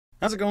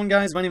How's it going,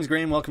 guys? My name is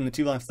Graham. Welcome to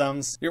Two Left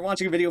Thumbs. You're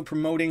watching a video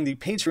promoting the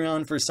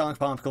Patreon for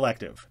Sokpop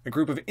Collective, a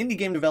group of indie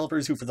game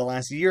developers who for the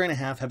last year and a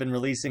half have been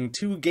releasing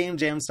 2 Game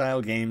Jam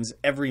style games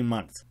every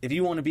month. If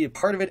you want to be a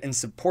part of it and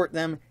support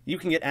them, you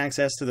can get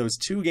access to those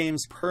 2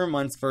 games per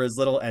month for as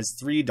little as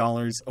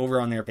 $3 over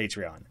on their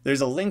Patreon.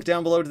 There's a link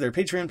down below to their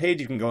Patreon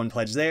page. You can go and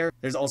pledge there.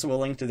 There's also a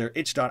link to their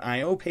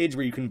itch.io page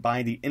where you can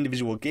buy the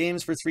individual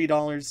games for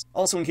 $3.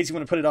 Also, in case you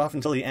want to put it off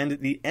until the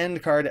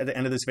end card at the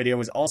end of this video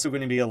is also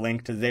going to be a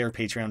link to their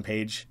Patreon page.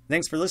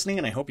 Thanks for listening,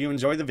 and I hope you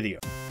enjoy the video.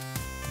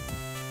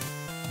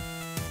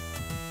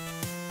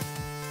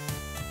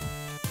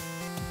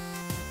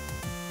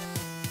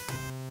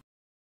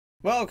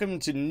 Welcome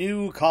to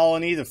New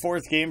Colony, the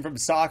 4th game from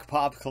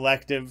Sokpop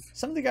Collective.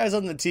 Some of the guys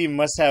on the team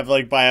must have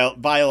like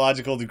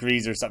biological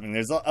degrees or something.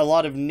 There's a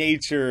lot of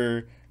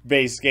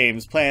nature-based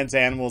games, plants,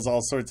 animals,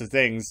 all sorts of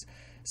things.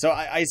 So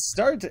I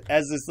start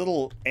as this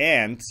little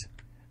ant.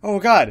 Oh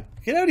god,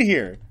 get out of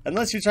here!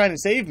 Unless you're trying to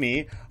save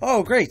me.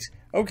 Oh great,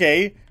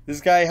 okay. This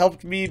guy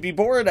helped me be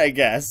bored, I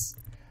guess.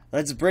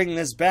 Let's bring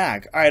this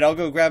back. Alright, I'll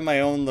go grab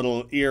my own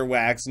little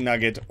earwax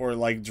nugget or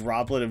like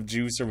droplet of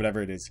juice or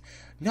whatever it is.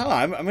 No,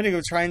 I'm gonna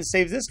go try and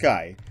save this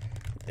guy.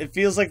 It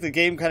feels like the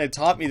game kind of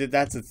taught me that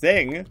that's a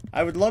thing.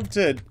 I would love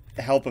to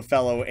help a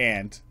fellow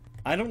ant.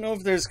 I don't know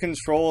if there's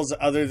controls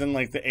other than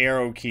like the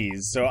arrow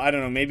keys, so I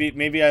don't know,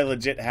 maybe I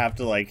legit have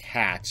to like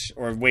hatch,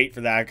 or wait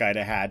for that guy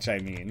to hatch, I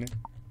mean.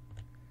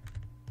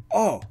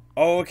 Oh,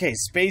 okay,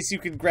 space you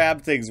can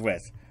grab things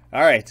with.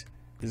 Alright.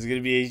 This is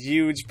gonna be a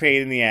huge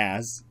pain in the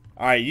ass.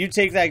 Alright, you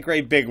take that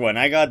great big one.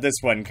 I got this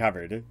one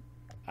covered.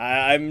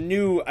 I'm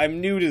new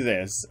to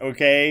this,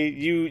 okay?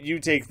 You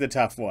take the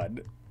tough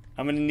one.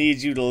 I'm gonna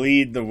need you to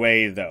lead the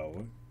way,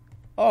 though.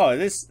 Oh,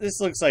 this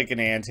looks like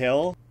an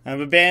anthill. I'm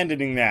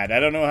abandoning that.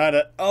 I don't know how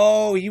to...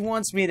 Oh, he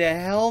wants me to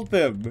help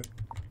him.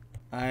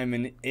 I'm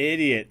an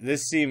idiot.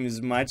 This seems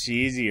much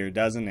easier,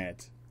 doesn't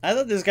it? I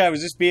thought this guy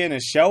was just being a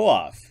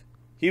show-off.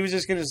 He was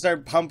just gonna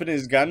start pumping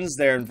his guns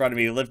there in front of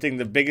me, lifting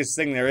the biggest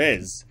thing there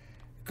is.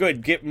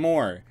 Good, get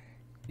more.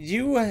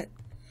 You,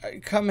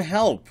 come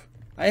help.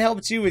 I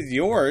helped you with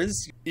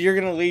yours. You're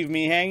gonna leave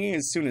me hanging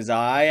as soon as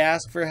I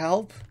ask for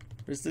help?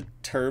 Where's the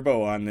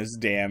turbo on this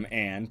damn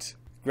ant?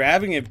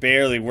 Grabbing it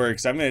barely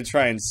works. I'm gonna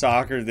try and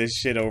soccer this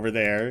shit over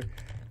there.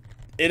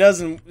 That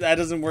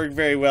doesn't work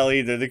very well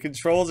either. The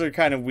controls are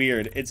kind of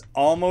weird. It's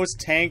almost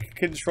tank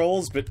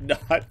controls, but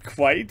not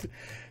quite.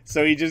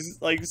 So he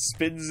just, like,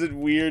 spins in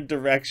weird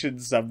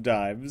directions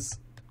sometimes.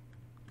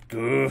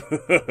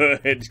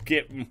 Good.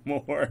 Get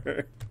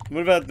more.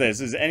 What about this?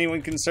 Is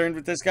anyone concerned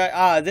with this guy?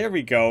 Ah, there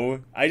we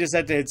go. I just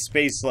had to hit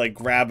space to, like,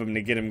 grab him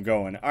to get him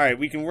going. Alright,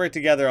 we can work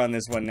together on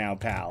this one now,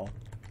 pal.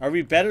 Are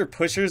we better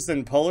pushers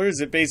than pullers?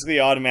 It basically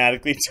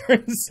automatically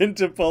turns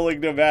into pulling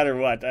no matter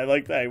what. I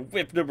like that. I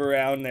whipped him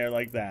around there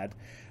like that.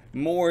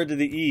 More to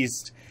the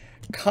east.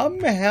 Come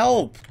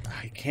help!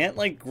 I can't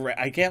like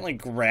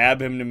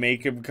grab him to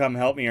make him come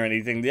help me or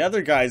anything. The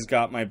other guy's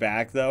got my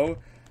back though.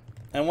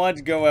 I want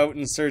to go out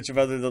in search of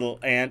other little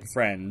ant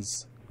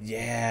friends.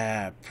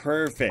 Yeah,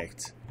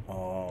 perfect.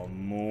 Oh,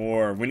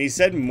 more. When he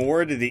said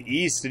more to the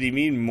east, did he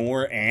mean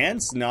more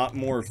ants, not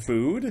more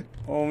food?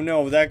 Oh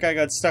no, that guy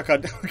got stuck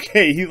on...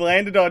 Okay, he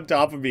landed on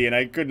top of me and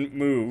I couldn't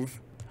move.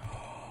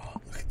 Oh,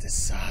 look at the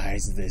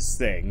size of this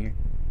thing.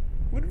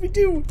 What did we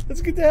do? Let's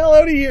get the hell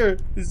out of here.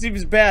 This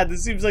seems bad.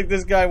 This seems like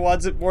this guy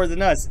wants it more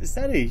than us. Is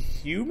that a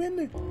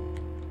human?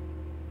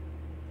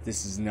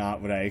 This is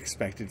not what I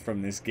expected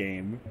from this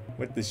game.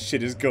 What the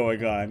shit is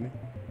going on?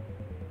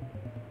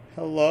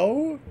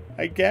 Hello?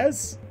 I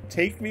guess?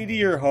 Take me to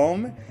your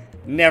home?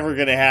 Never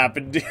gonna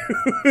happen, dude.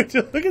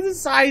 Look at the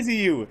size of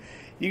you.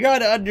 You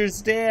gotta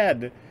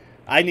understand.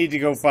 I need to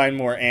go find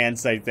more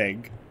ants, I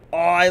think. Oh,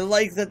 I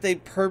like that they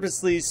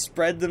purposely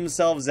spread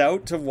themselves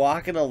out to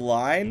walk in a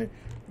line.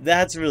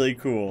 That's really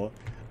cool.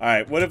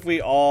 Alright, what if we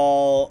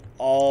all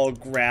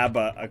grab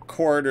a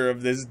corner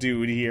of this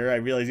dude here? I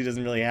realize he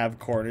doesn't really have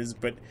corners,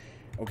 but...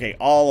 Okay,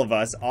 all of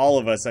us,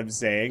 I'm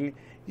saying.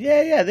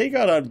 Yeah, they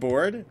got on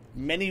board.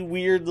 Many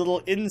weird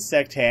little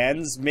insect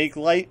hands make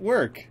light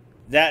work.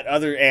 That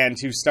other ant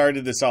who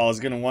started this all is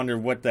gonna wonder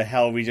what the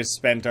hell we just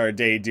spent our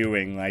day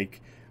doing.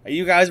 Like,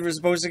 you guys were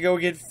supposed to go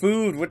get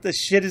food. What the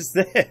shit is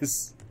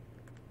this?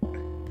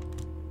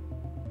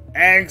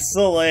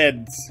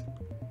 Excellent!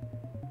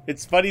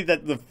 It's funny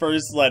that the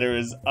first letter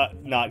is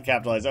not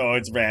capitalized. Oh,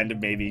 it's random,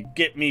 baby.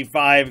 Get me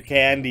 5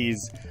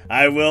 candies.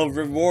 I will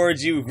reward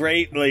you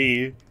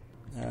greatly.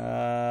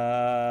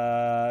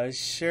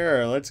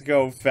 Sure. Let's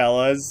go,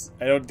 fellas.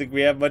 I don't think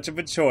we have much of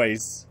a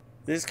choice.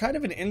 There's kind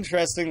of an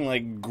interesting,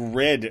 like,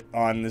 grid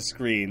on the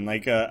screen.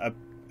 Like a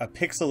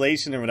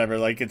pixelation or whatever.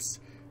 Like it's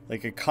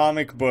like a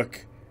comic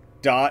book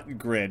dot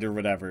grid or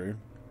whatever.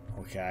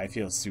 Okay, I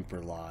feel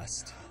super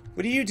lost.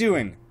 What are you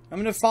doing? I'm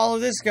gonna follow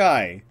this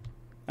guy.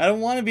 I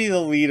don't want to be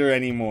the leader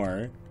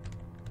anymore.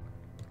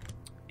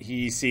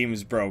 He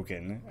seems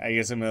broken. I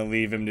guess I'm gonna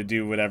leave him to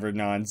do whatever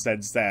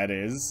nonsense that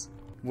is.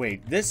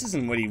 Wait, this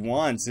isn't what he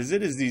wants, is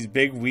it? Is these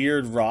big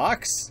weird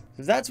rocks?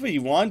 If that's what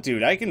you want,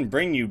 dude, I can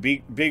bring you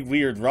big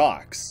weird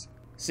rocks.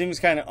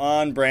 Seems kind of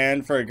on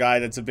brand for a guy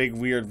that's a big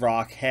weird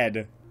rock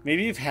head.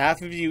 Maybe if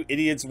half of you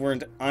idiots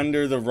weren't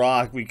under the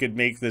rock, we could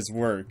make this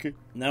work.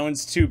 That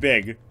one's too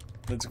big.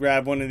 Let's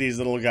grab one of these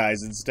little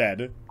guys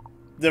instead.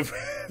 The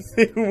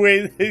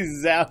way they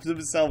zap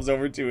themselves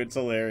over to it's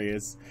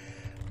hilarious.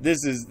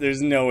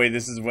 There's no way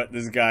this is what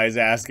this guy's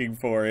asking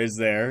for, is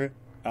there?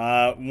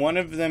 One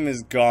of them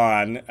is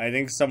gone. I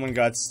think someone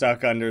got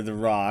stuck under the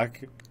rock.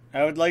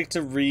 I would like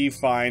to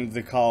re-find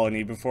the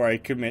colony before I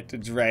commit to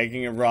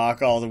dragging a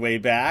rock all the way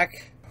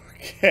back.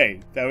 Okay,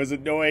 that was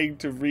annoying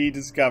to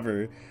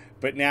rediscover,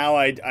 but now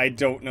I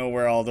don't know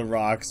where all the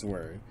rocks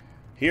were.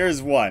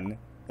 Here's one.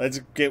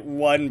 Let's get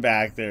one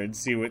back there and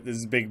see what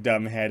this big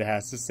dumb head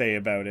has to say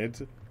about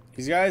it.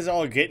 These guys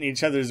all get in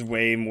each other's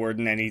way more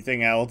than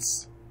anything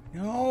else.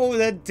 No,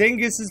 that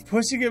dingus is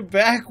pushing it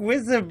back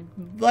with him.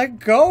 Let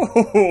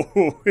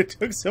go. It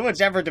took so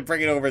much effort to bring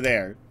it over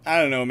there.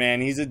 I don't know,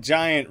 man. He's a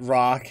giant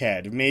rock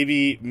head.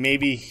 Maybe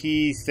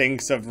he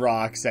thinks of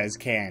rocks as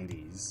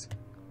candies.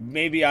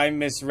 Maybe I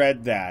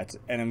misread that,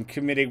 and I'm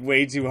committing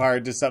way too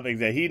hard to something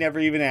that he never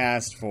even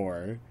asked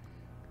for.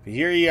 But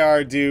here you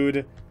are,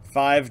 dude.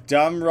 5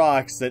 dumb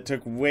rocks that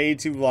took way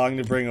too long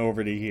to bring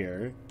over to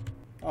here.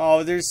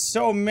 Oh, there's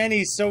so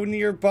many so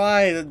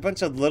nearby. A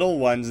bunch of little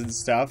ones and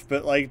stuff,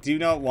 but like, do you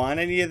not want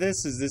any of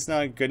this? Is this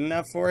not good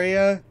enough for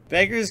you?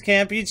 Beggars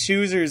can't be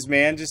choosers,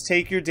 man. Just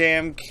take your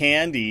damn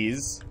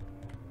candies.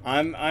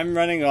 I'm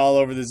running all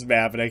over this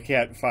map and I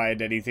can't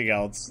find anything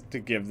else to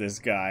give this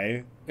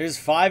guy. There's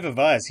 5 of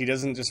us. He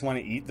doesn't just want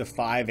to eat the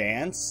 5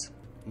 ants?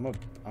 I'm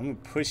gonna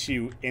push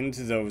you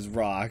into those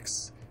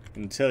rocks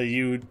until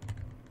you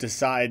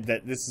decide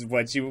that this is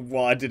what you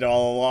wanted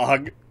all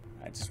along.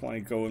 I just want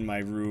to go in my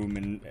room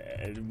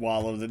and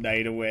wallow the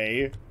night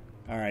away.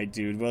 Alright,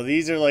 dude. Well,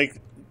 these are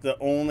like the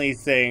only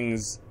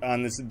things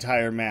on this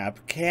entire map.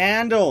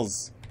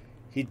 Candles!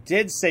 He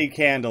did say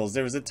candles.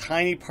 There was a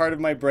tiny part of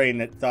my brain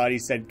that thought he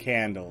said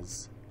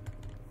candles.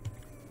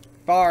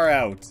 Far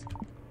out.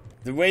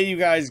 The way you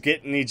guys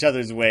get in each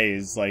other's way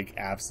is like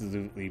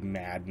absolutely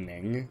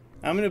maddening.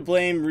 I'm gonna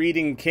blame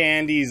reading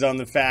candies on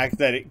the fact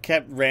that it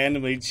kept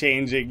randomly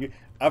changing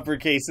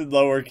uppercase and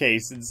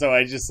lowercase, and so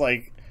I just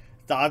like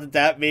thought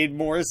that made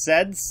more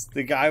sense.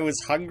 The guy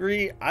was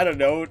hungry. I don't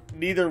know.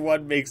 Neither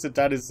one makes a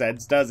ton of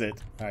sense, does it?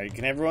 Alright,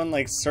 can everyone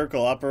like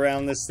circle up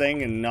around this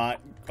thing and not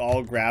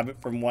all grab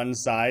it from one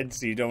side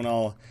so you don't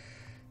all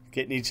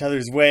get in each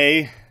other's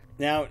way?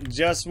 Now,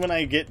 just when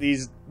I get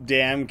these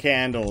damn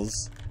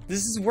candles,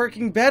 this is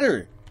working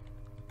better.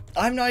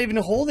 I'm not even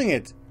holding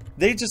it.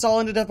 They just all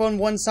ended up on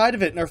one side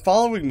of it and are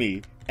following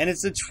me. And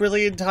it's a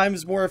trillion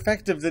times more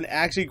effective than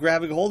actually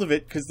grabbing hold of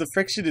it because the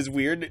friction is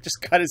weird and it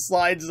just kind of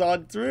slides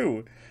on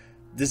through.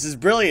 This is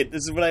brilliant.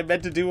 This is what I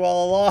meant to do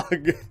all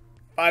along.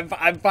 I'm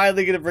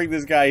finally going to bring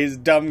this guy his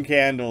dumb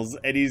candles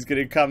and he's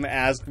going to come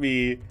ask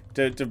me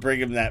to bring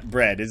him that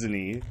bread, isn't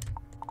he?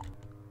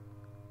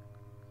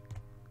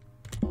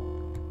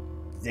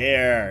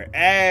 There.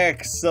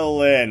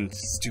 Excellent.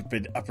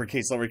 Stupid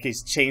uppercase,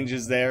 lowercase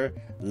changes there.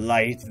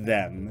 Light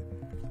them.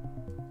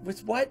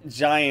 With what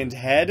giant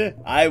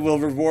head? I will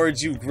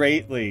reward you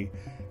greatly.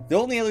 The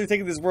only other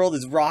thing in this world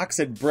is rocks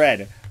and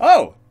bread.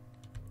 Oh!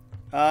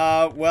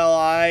 Well,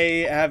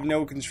 I have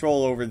no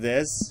control over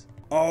this.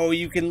 Oh,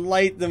 you can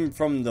light them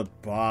from the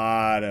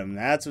bottom.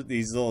 That's what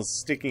these little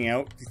sticking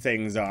out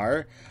things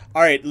are.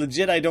 Alright,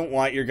 legit, I don't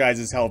want your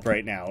guys' help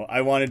right now. I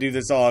want to do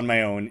this all on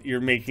my own.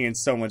 You're making it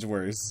so much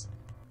worse.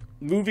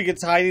 Moving a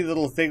tiny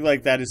little thing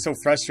like that is so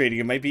frustrating.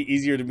 It might be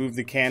easier to move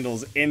the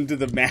candles into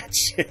the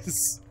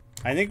matches.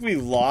 I think we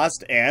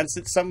lost ants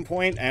at some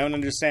point. I don't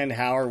understand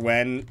how or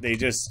when. They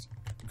just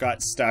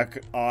got stuck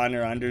on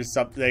or under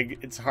something.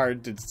 It's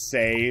hard to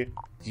say.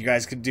 You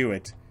guys could do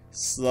it.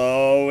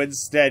 Slow and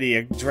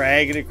steady.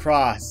 Drag it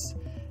across.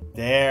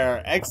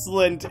 There.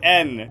 Excellent.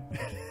 N.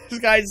 This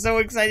guy's so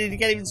excited he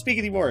can't even speak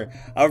anymore.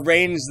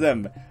 Arrange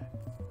them.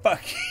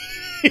 Fuck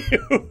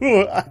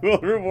you. I will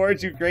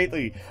reward you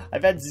greatly.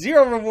 I've had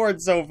 0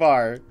 rewards so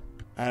far.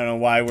 I don't know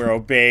why we're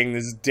obeying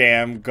this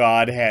damn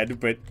godhead,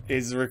 but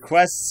his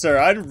requests are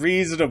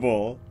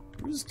unreasonable.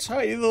 We're just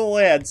tiny little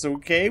ants,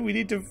 okay? We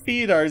need to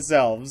feed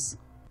ourselves.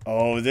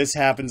 Oh, this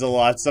happens a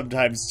lot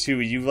sometimes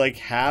too. You like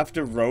have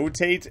to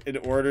rotate in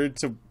order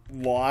to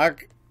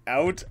walk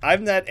out.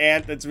 I'm that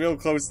ant that's real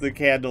close to the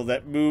candle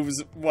that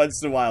moves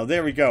once in a while.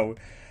 There we go.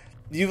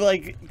 You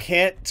like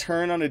can't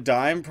turn on a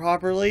dime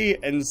properly,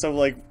 and so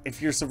like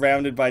if you're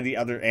surrounded by the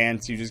other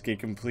ants, you just get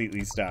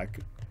completely stuck.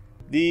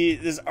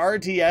 This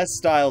RTS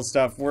style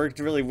stuff worked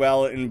really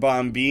well in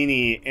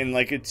Bombini in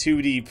like a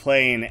 2D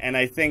plane, and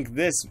I think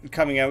this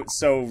coming out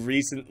so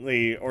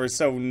recently, or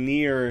so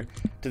near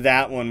to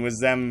that one, was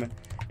them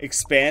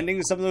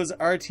expanding some of those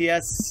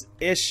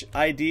RTS-ish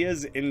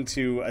ideas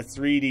into a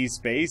 3D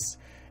space,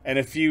 and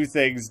a few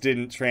things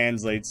didn't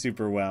translate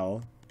super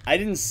well. I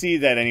didn't see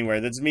that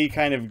anywhere. That's me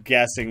kind of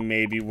guessing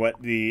maybe what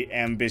the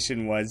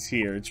ambition was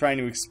here, trying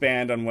to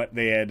expand on what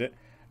they had,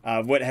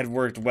 what had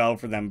worked well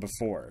for them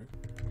before.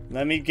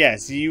 Let me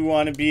guess, you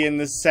want to be in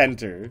the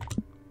center.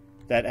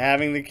 that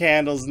having the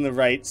candles in the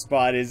right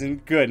spot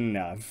isn't good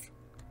enough.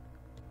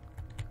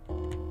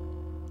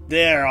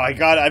 There,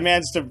 I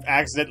managed to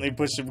accidentally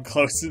push him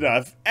close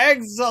enough.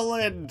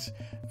 Excellent!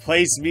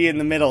 Place me in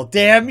the middle.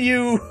 Damn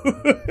you!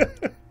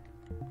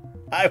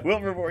 I will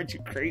reward you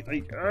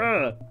greatly.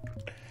 Ugh.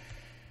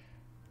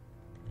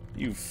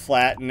 You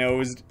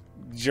flat-nosed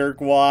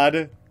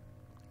jerkwad.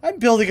 I'm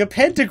building a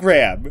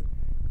pentagram.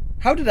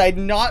 How did I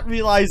not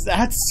realize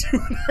that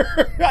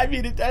sooner? I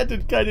mean, it had to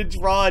kind of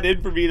draw it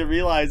in for me to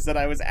realize that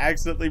I was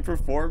accidentally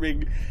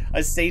performing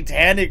a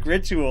satanic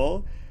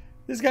ritual.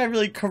 This guy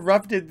really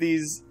corrupted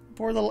these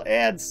poor little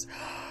ants.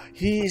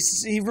 He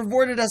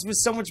rewarded us with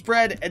so much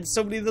bread and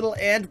so many little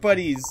ant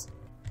buddies.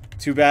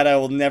 Too bad I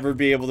will never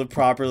be able to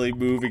properly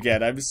move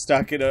again. I'm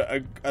stuck in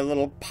a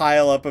little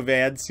pile up of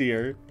ants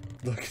here.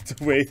 Look at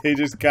the way they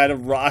just kind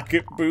of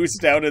rocket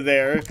boost out of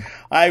there.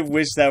 I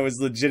wish that was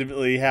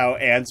legitimately how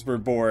ants were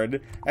born.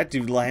 That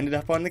dude landed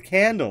up on the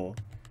candle.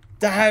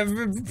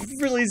 I'm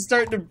really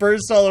starting to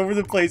burst all over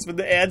the place when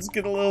the ants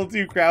get a little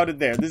too crowded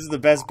there. This is the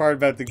best part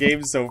about the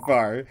game so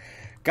far.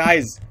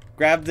 Guys,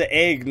 grab the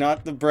egg,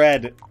 not the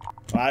bread.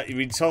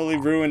 We totally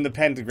ruined the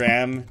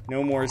pentagram.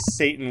 No more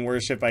Satan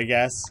worship, I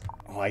guess.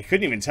 Oh, I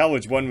couldn't even tell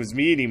which one was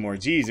me anymore.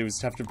 Jeez, it was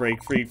tough to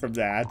break free from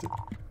that.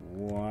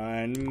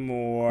 One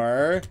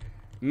more.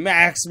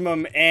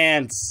 Maximum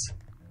ants.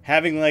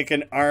 Having like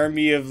an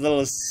army of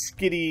little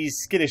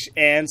skittish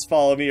ants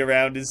follow me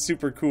around is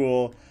super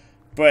cool.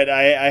 But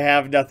I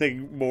have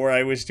nothing more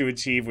I wish to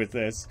achieve with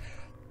this.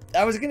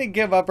 I was gonna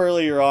give up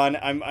earlier on.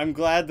 I'm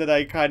glad that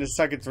I kind of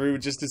stuck it through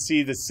just to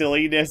see the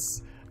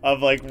silliness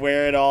of like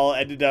where it all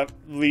ended up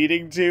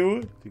leading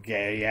to.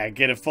 Okay, yeah,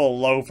 get a full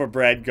loaf of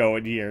bread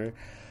going here.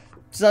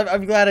 So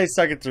I'm glad I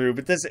stuck it through,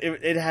 but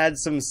it had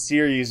some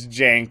serious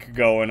jank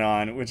going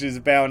on, which is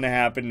bound to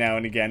happen now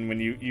and again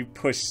when you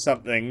push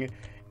something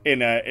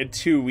in a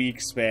 2-week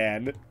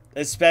span.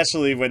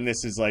 Especially when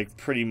this is like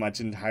pretty much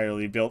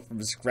entirely built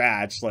from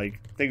scratch, like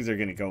things are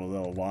gonna go a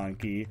little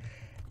wonky.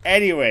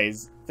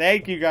 Anyways,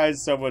 thank you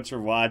guys so much for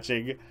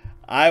watching.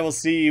 I will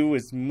see you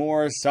with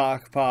more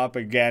Sokpop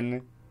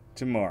again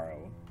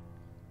tomorrow.